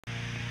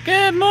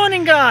Good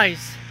morning,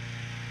 guys.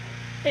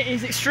 It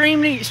is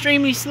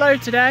extremely slow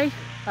today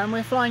and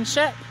we're flying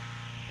Shep,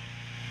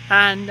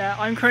 and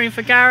I'm crewing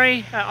for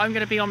Gary. I'm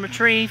going to be on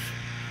retrieve,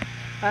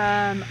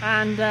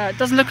 it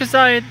doesn't look as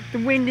though the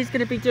wind is going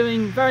to be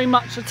doing very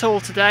much at all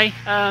today.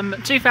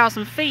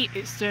 2,000 feet,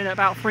 it's doing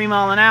about 3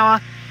 miles an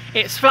hour.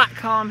 It's flat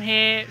calm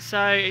here,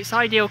 so it's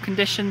ideal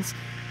conditions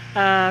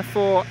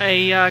for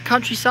a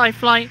countryside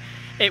flight.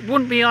 It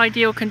wouldn't be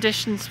ideal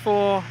conditions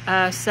for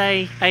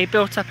say a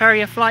built-up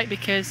area flight,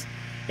 because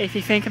if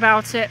you think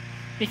about it,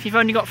 if you've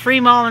only got 3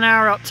 miles an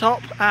hour up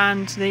top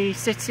and the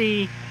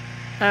city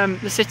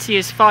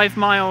is 5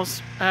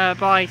 miles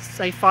by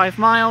say 5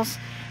 miles,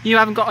 you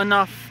haven't got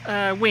enough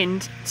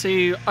wind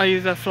to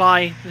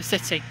overfly the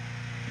city.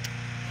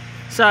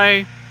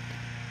 So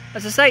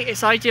as I say,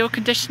 it's ideal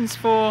conditions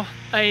for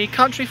a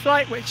country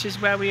flight, which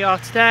is where we are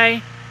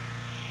today,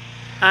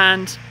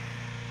 and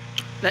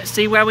let's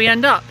see where we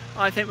end up.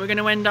 I think we're going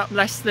to end up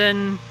less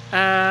than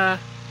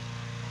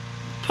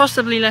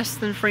possibly less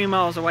than 3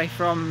 miles away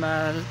from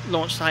the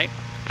launch site.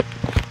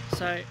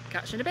 So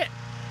catch you in a bit.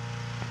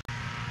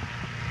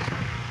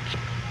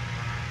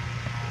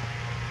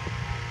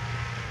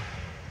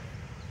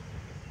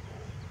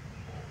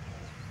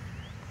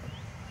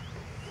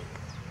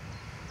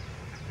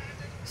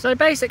 So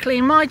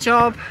basically my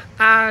job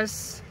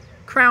as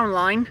crown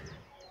line,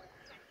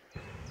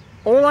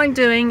 all I'm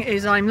doing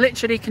is I'm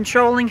literally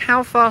controlling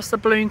how fast the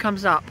balloon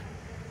comes up.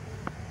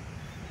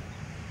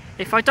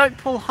 If I don't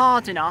pull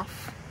hard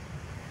enough,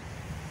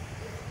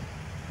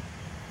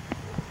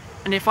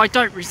 and if I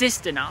don't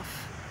resist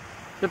enough,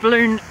 the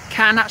balloon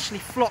can actually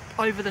flop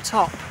over the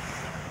top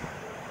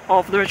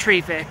of the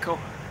retrieve vehicle.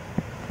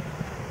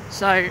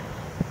 So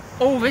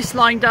all this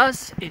line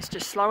does is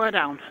just slow her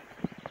down.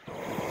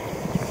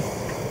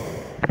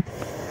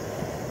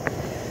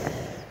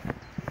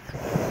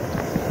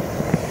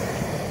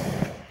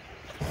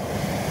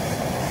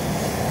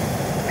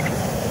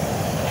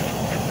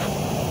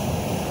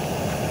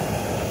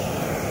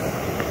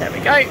 There we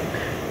go.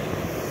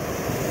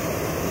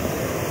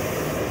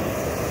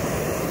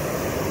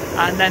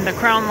 And then the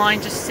crown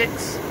line just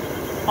sits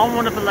on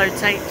one of the load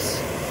tapes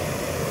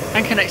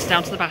and connects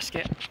down to the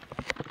basket.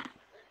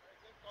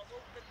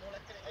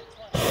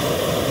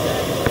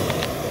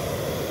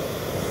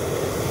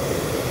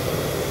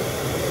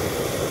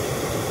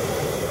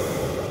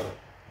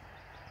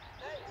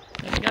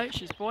 There we go,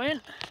 she's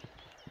buoyant.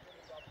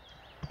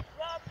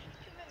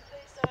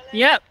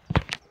 Yep.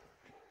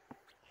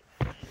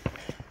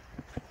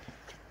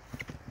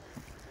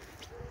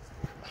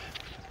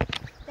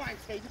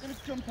 You're going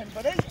to jump in,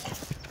 buddy.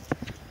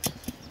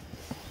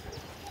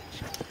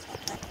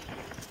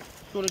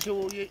 Do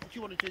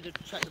you want to do the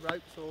check the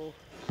ropes, or?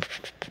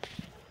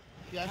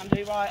 Yeah, can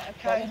do, right.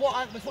 Okay.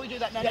 Well, before you do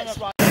that, no,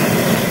 right.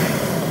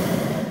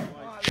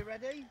 Right, we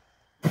ready?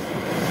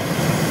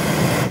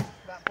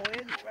 That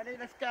buoyant, ready?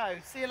 Let's go.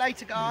 See you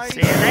later, guys.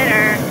 See you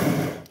later.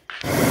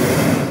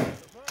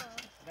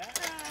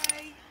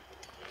 Bye.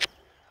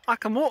 I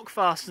can walk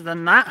faster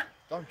than that.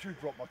 Don't you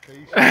drop my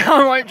keys.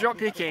 I won't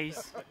drop your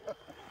keys.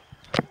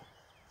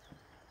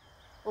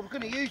 Well, we're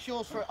going to use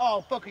yours for...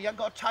 Oh, bugger, you haven't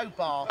got a tow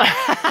bar.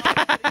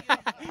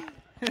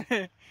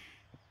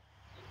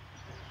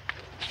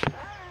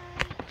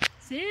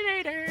 See you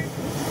later. See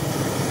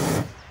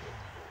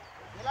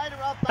you later,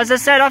 Rob. As I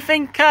said, I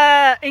think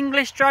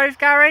English drove,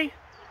 Gary. English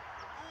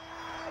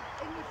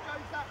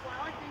goes that way.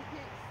 I think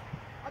it's...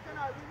 I don't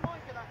know, we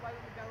might go that way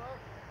when we go up.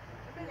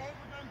 A minute,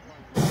 we're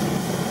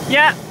going to...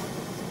 Yeah.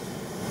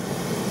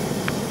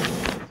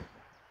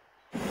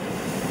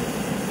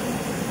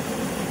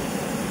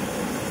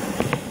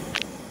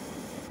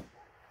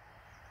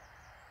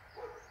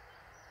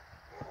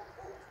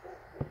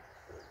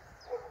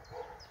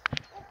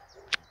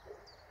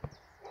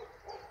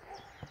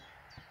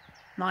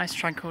 Nice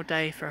tranquil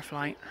day for a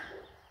flight.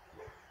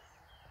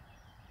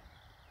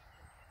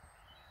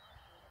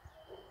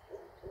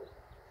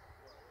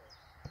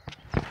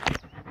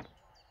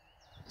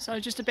 So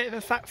just a bit of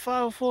a fact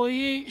file for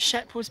you.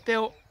 Shep was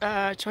built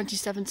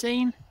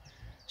 2017.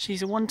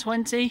 She's a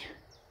 120,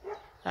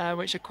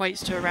 which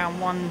equates to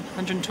around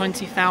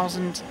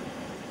 120,000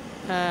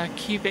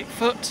 cubic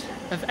foot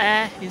of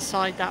air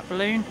inside that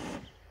balloon.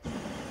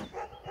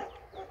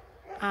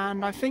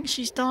 And I think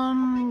she's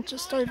done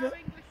just over...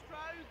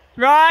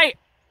 Right!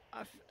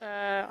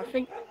 I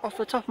think off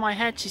the top of my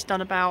head she's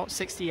done about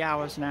 60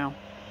 hours now.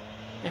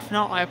 If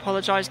not, I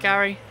apologise,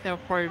 Gary.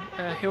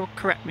 He'll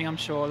correct me, I'm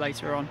sure,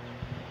 later on.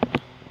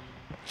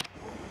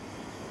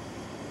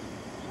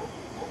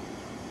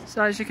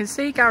 So as you can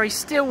see, Gary's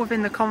still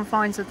within the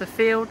confines of the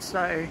field,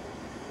 so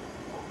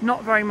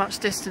not very much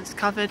distance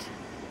covered.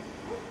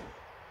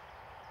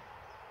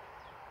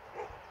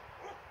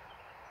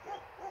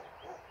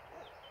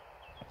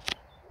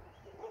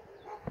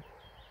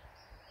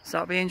 So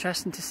it'll be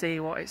interesting to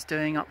see what it's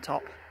doing up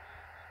top.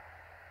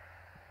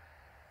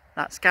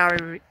 That's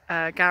Gary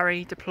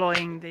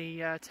deploying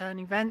the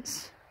turning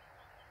vents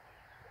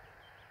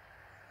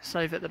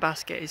so that the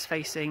basket is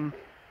facing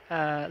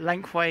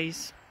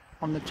lengthways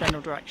on the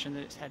general direction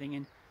that it's heading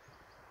in.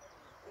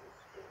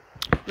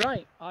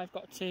 Right, I've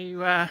got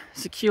to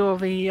secure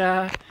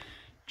the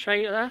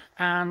trailer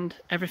and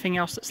everything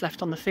else that's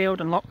left on the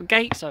field and lock the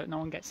gate so that no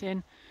one gets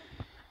in,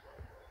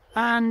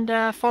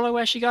 and follow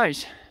where she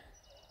goes.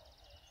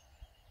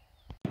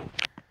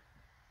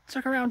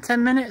 Took around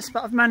 10 minutes,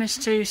 but I've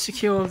managed to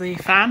secure the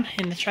fan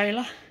in the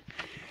trailer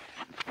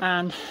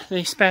and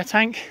the spare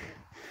tank,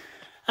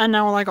 and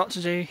now all I got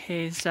to do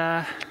is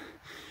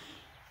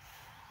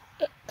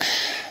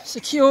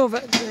secure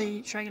that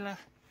the trailer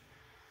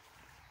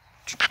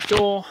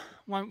door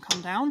won't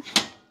come down.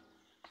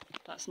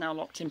 That's now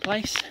locked in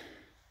place.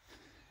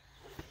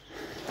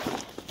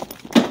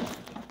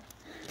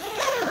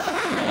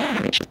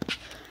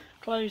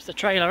 Close the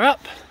trailer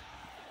up,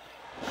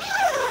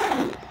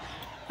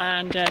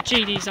 and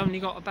GD's only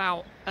got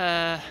about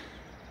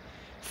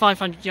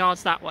 500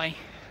 yards that way.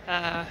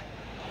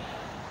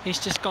 He's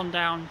just gone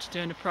down to do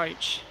an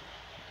approach.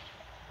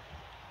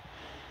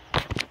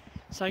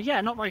 So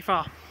yeah, not very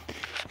far.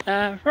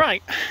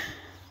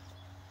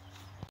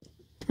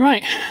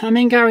 Right, I'm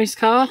in Gary's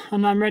car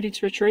and I'm ready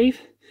to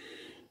retrieve.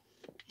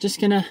 Just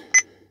gonna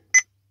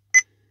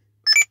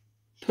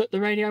put the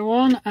radio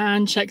on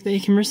and check that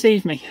he can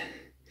receive me.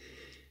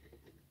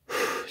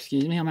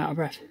 Excuse me, I'm out of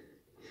breath.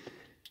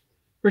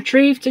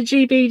 Retrieve to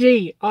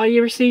GBD, are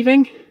you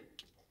receiving?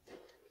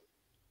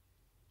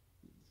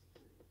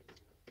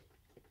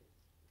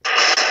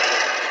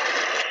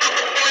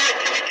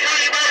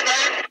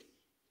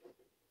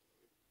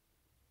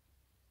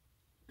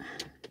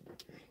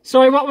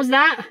 Sorry, what was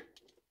that?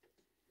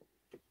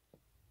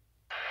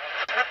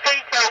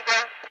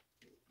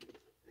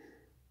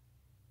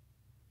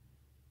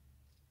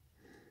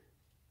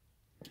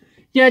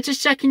 Yeah,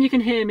 just checking you can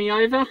hear me,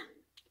 over.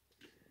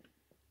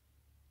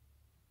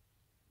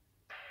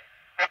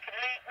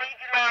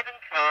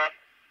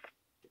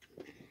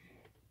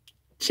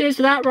 Cheers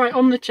for that. Right,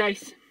 on the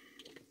chase.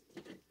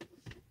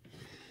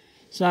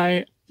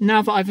 So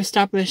now that I've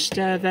established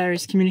there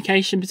is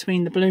communication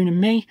between the balloon and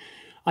me,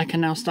 I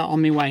can now start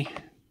on my way.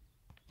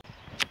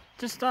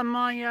 Just done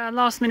my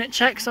last minute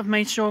checks. I've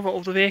made sure that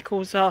all the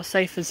vehicles are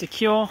safe and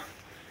secure,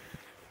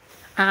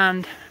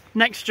 and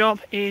next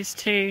job is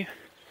to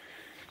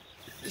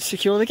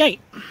secure the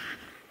gate.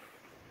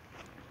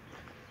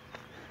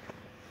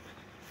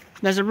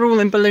 There's a rule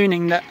in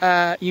ballooning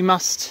that you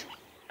must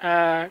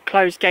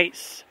close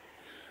gates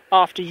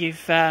after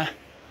you've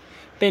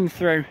been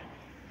through,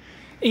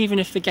 even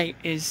if the gate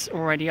is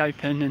already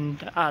open. And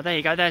there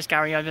you go, there's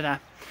Gary over there.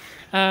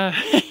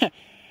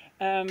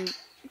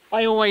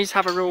 I always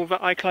have a rule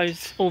that I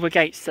close all the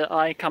gates that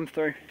I come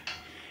through,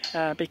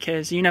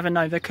 because you never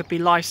know, there could be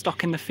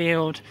livestock in the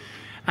field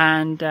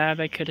and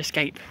they could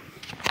escape.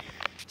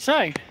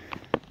 So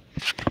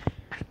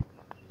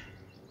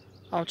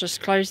I'll just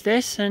close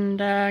this and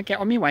get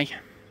on my way.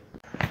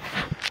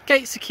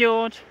 Gate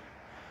secured,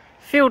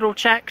 field all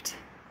checked,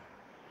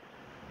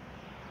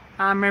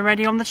 and we're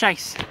ready on the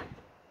chase.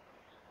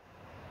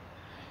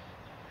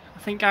 I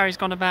think Gary's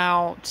gone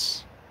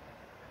about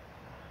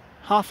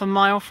half a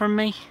mile from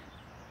me,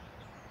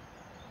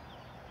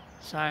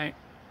 so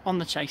on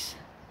the chase.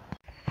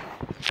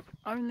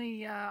 I've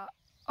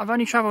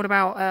only travelled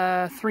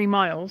about 3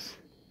 miles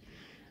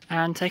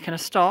and taken a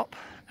stop,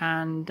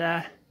 and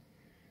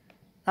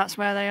that's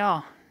where they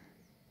are.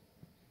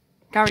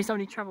 Gary's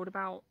only travelled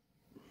about,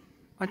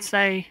 I'd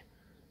say,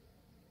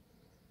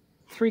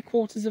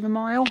 3/4 of a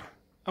mile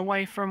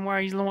away from where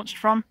he's launched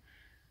from,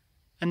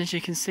 and as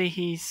you can see,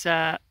 he's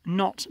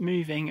not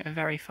moving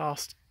very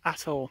fast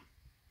at all.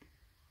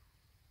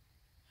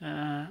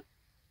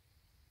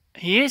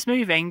 He is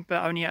moving,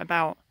 but only at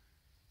about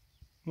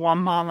 1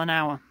 mile an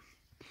hour.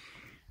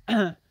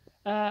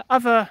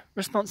 Other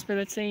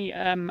responsibility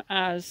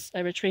as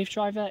a retrieve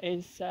driver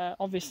is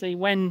obviously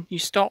when you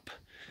stop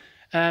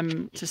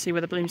to see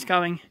where the balloon's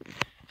going,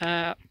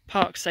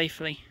 park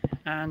safely,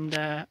 and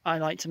I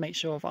like to make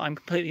sure that I'm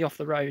completely off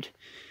the road,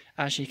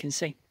 as you can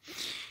see.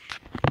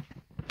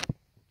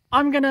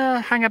 I'm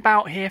gonna hang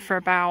about here for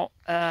about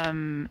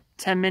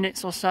 10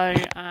 minutes or so,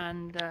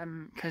 and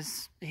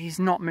because he's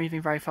not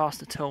moving very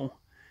fast at all.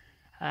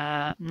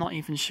 Not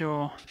even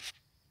sure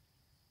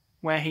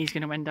where he's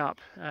going to end up.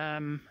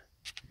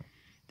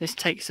 This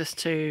takes us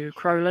to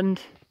Crowland,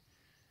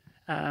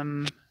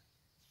 and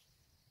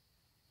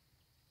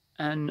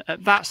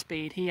at that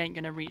speed he ain't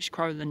going to reach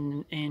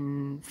Crowland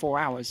in 4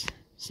 hours.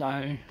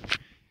 So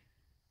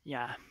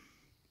yeah,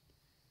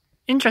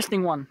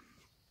 interesting one.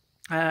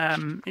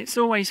 It's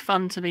always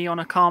fun to be on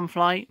a calm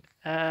flight.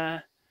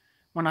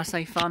 When I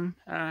say fun,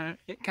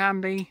 it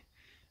can be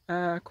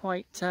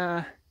quite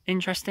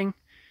interesting.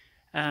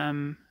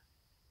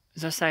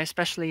 As I say,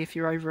 especially if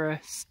you're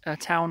over a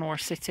town or a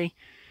city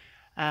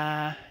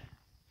and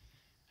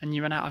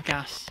you run out of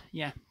gas.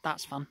 Yeah,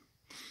 that's fun.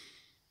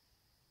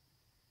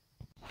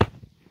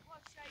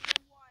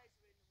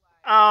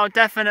 Oh,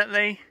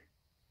 definitely.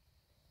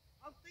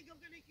 I think I'm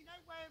going to, you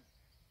know where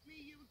me,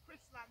 you and Chris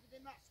landed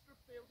in that scrub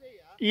field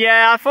here?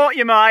 Yeah, I thought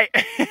you might.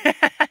 Rather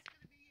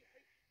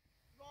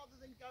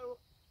than go,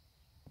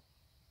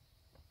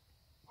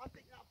 I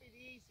think that'll be the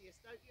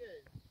easiest, don't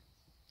you?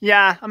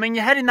 Yeah, I mean,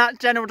 you're heading that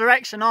general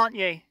direction, aren't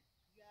you?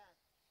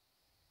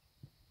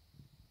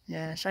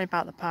 Yeah, shame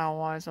about the power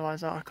wires,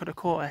 otherwise I could have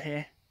caught her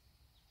here.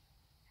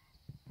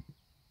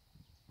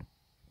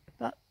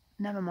 But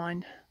never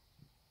mind.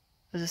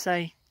 As I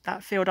say,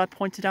 that field I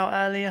pointed out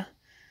earlier,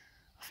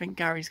 I think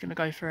Gary's going to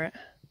go for it.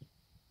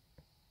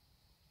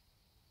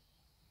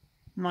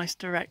 Nice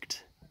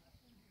directly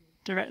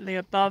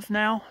above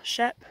now,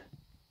 Shep.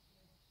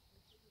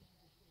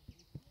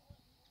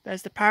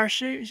 There's the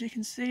parachute, as you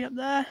can see up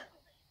there.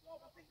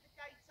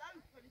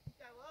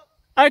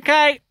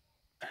 Okay.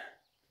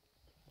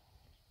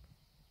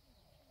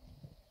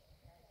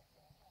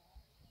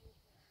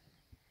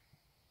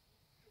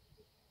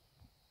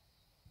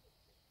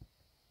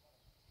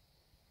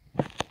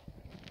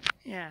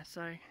 Yeah,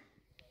 so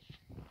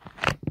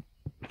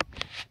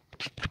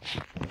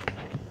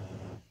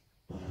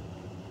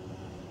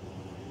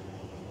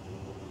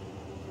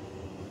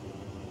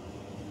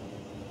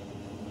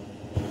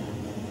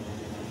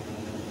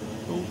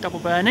all double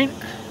burning.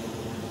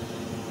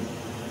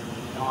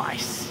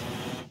 Nice.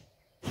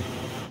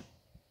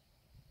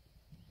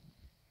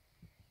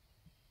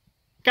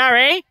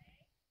 Gary,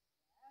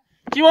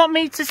 do you want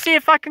me to see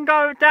if I can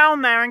go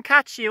down there and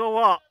catch you or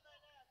what?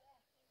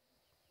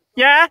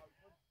 Yeah?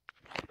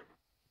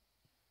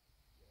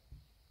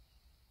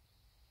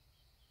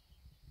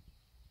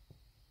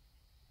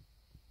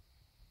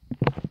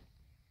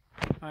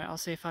 Right, I'll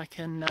see if I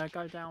can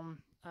go down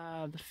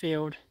the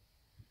field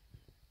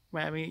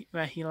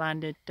where he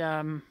landed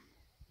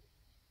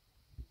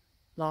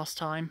last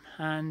time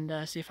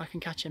and see if I can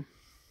catch him.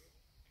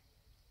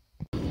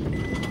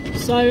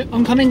 So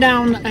I'm coming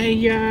down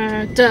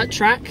a dirt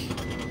track.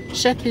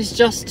 Shep is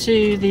just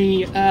to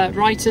the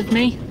right of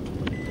me,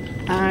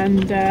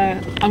 and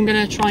I'm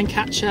going to try and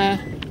catch her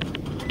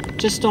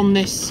just on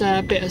this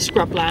bit of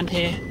scrubland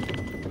here.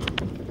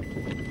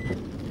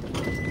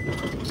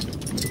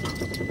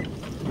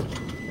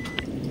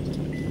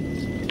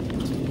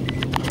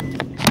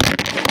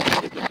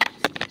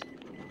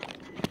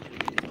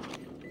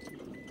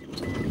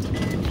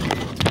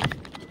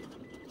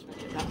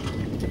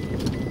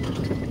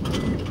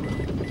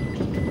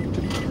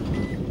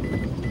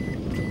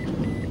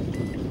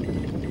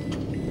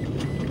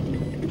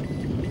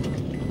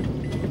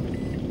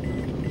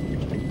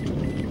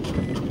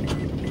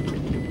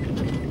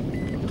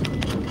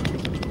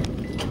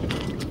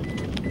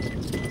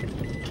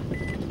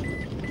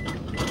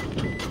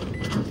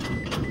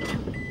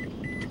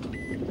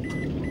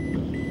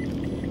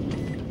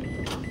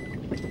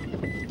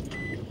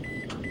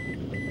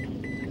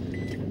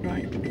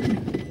 Right,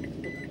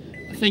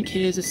 I think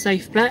here's a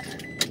safe bet.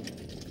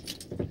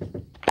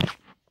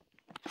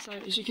 So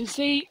as you can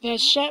see,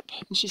 there's Shep,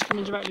 and she's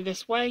coming directly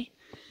this way,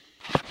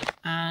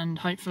 and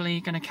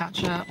hopefully going to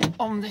catch her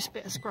on this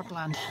bit of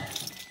scrubland.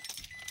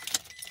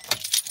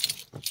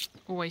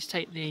 Always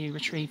take the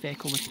retrieve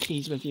vehicle with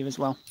keys with you as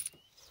well.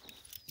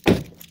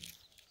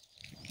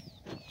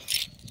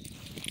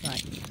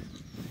 Right,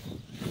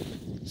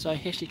 so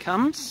here she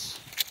comes.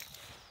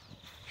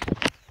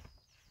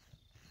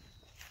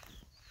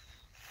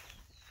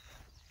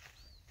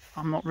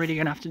 I'm not really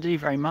going to have to do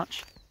very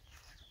much.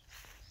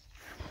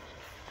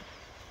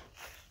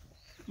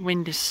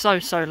 Wind is so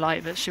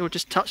light that she'll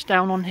just touch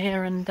down on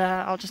here, and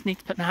I'll just need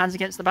to put my hands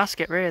against the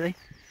basket, really.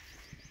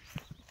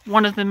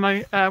 One of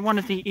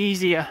the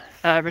easier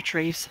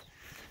retrieves.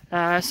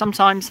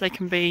 Sometimes they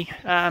can be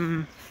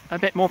a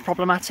bit more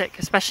problematic,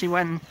 especially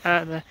when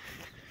there's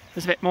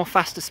a bit more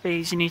faster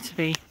speeds. You need to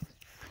be,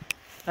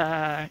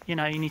 you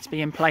need to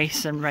be in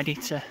place and ready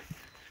to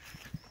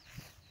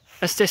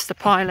assist the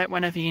pilot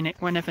whenever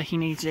he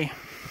needs you.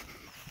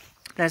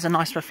 There's a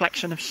nice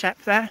reflection of Shep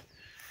there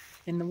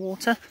in the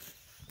water.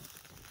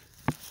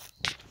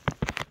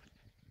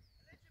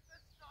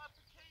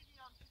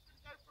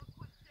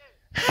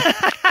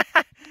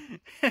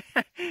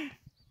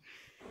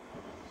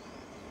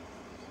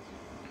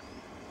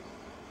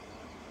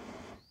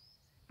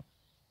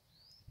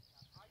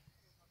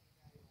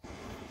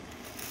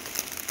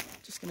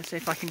 Just going to see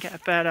if I can get a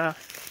better...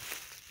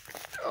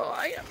 Oh,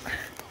 I am...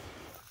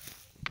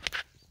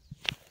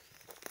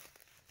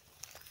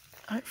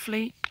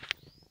 Hopefully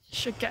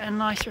should get a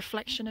nice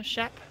reflection of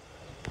Shep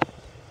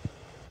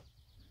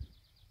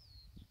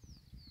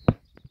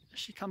as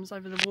she comes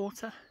over the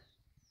water.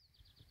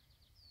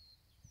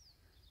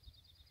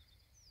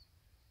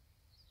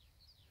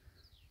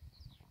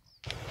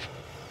 Not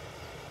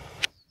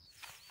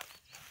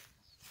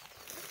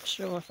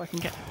sure if I can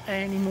get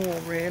any more,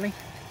 really.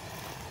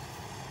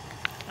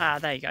 Ah,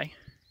 there you go.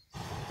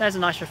 There's a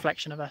nice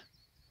reflection of her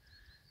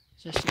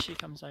just as she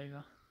comes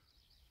over.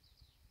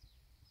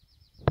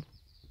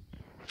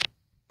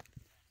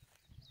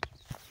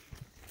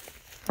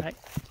 Right,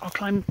 I'll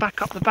climb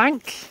back up the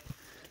bank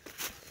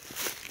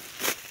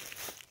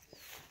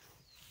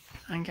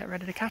and get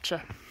ready to catch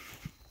her.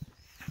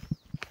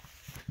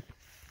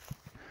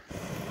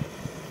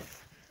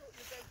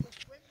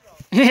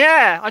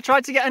 Yeah, I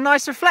tried to get a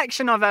nice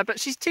reflection of her, but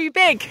she's too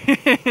big.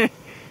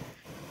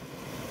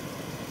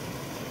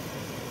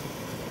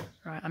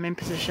 Right, I'm in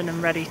position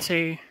and ready to...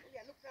 Yeah,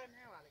 look down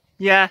now, Alex.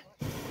 Yeah.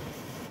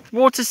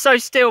 Water's so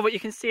still, but you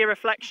can see a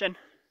reflection.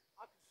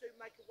 I can soon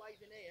make a wave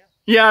in here.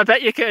 Yeah, I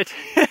bet you could.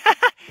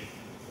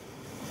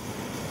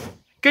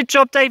 Good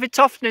job David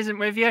Tofton isn't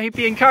with you. He'd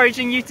be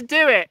encouraging you to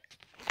do it.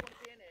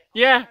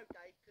 Yeah.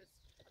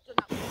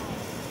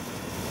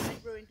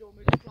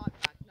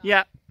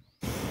 Yeah.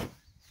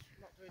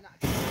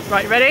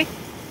 Right, ready?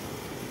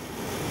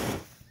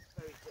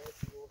 Very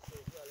dirty water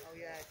as well. Oh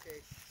yeah, it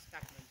is.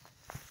 Stagnant.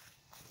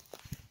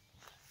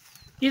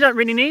 You don't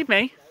really need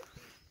me.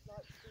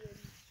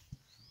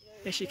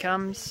 Here she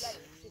comes.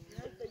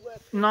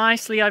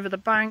 Nicely over the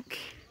bank.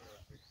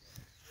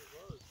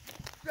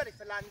 Ready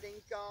for landing,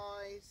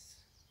 guys.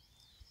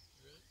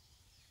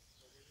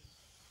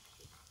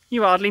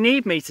 You hardly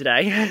need me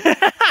today.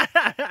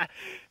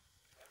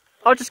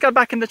 I'll just go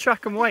back in the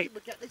truck and wait.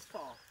 We'll get this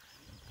far.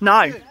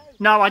 No,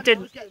 no, I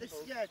didn't. Get this,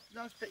 yeah,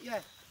 nice bit, yeah.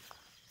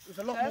 It was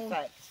a lot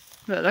more.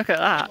 Look at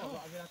that.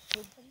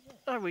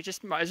 Oh, we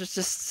just might as well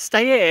just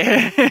stay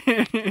here.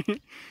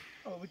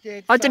 Oh, we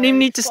did. I didn't even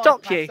need to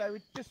stop you. So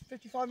just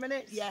 55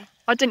 minutes. Yeah.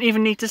 I didn't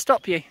even need to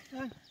stop you.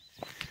 No.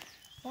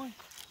 Fine.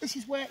 This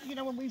is where, you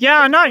know, when we...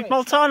 Yeah, I know.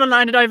 Multana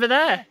landed over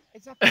there. Yeah,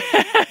 exactly.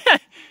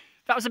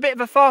 That was a bit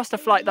of a faster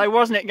flight though,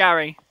 wasn't it,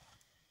 Gary?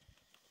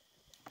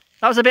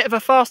 That was a bit of a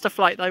faster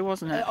flight though,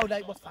 wasn't it? Oh, no,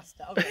 it was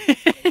faster. Oh,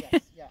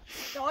 yes, yeah.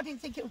 No, I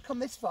didn't think it would come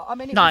this far. I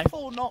mean, it was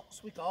 4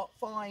 knots we got,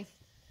 5,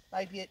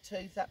 maybe at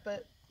 2,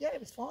 but yeah, it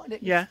was fine.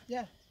 It was, yeah.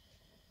 Yeah.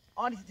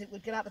 I didn't think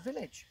we'd get out of the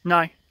village.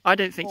 No, I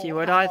didn't think you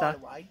would either.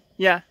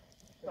 Yeah.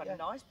 Got a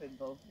nice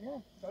bimble. Yeah,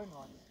 very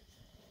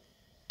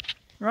nice.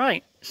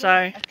 Right, so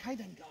okay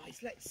then, guys,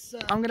 let's.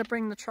 I'm going to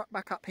bring the truck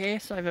back up here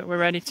so that we're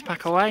ready to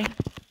pack away.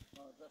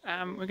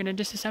 We're going to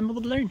disassemble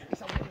the balloon.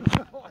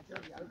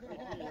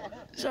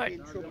 So,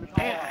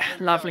 yeah,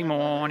 lovely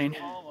morning.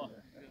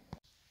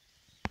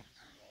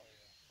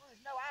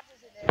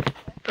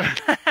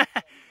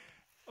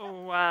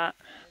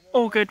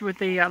 All good with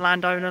the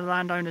landowner. The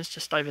landowner's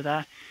just over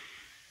there,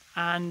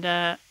 and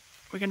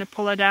we're going to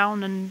pull her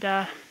down and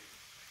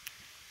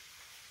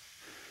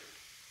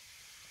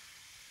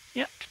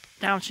yep,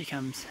 down she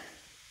comes.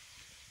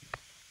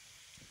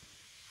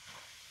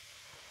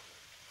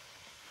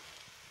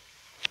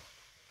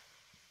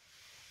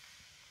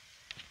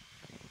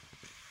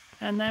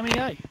 And there we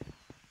go.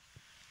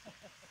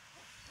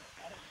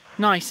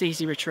 Nice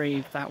easy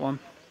retrieve, that one.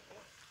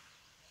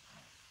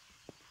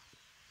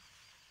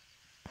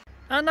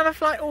 Another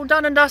flight all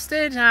done and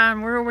dusted,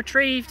 and we're all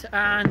retrieved,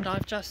 and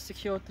I've just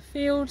secured the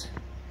field.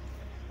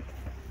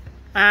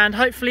 And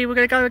hopefully we're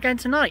going to go again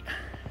tonight.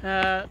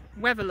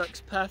 Weather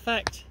looks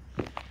perfect.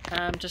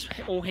 Just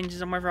all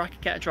hinges on whether I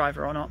can get a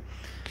driver or not.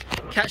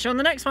 Catch you on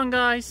the next one,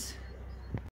 guys.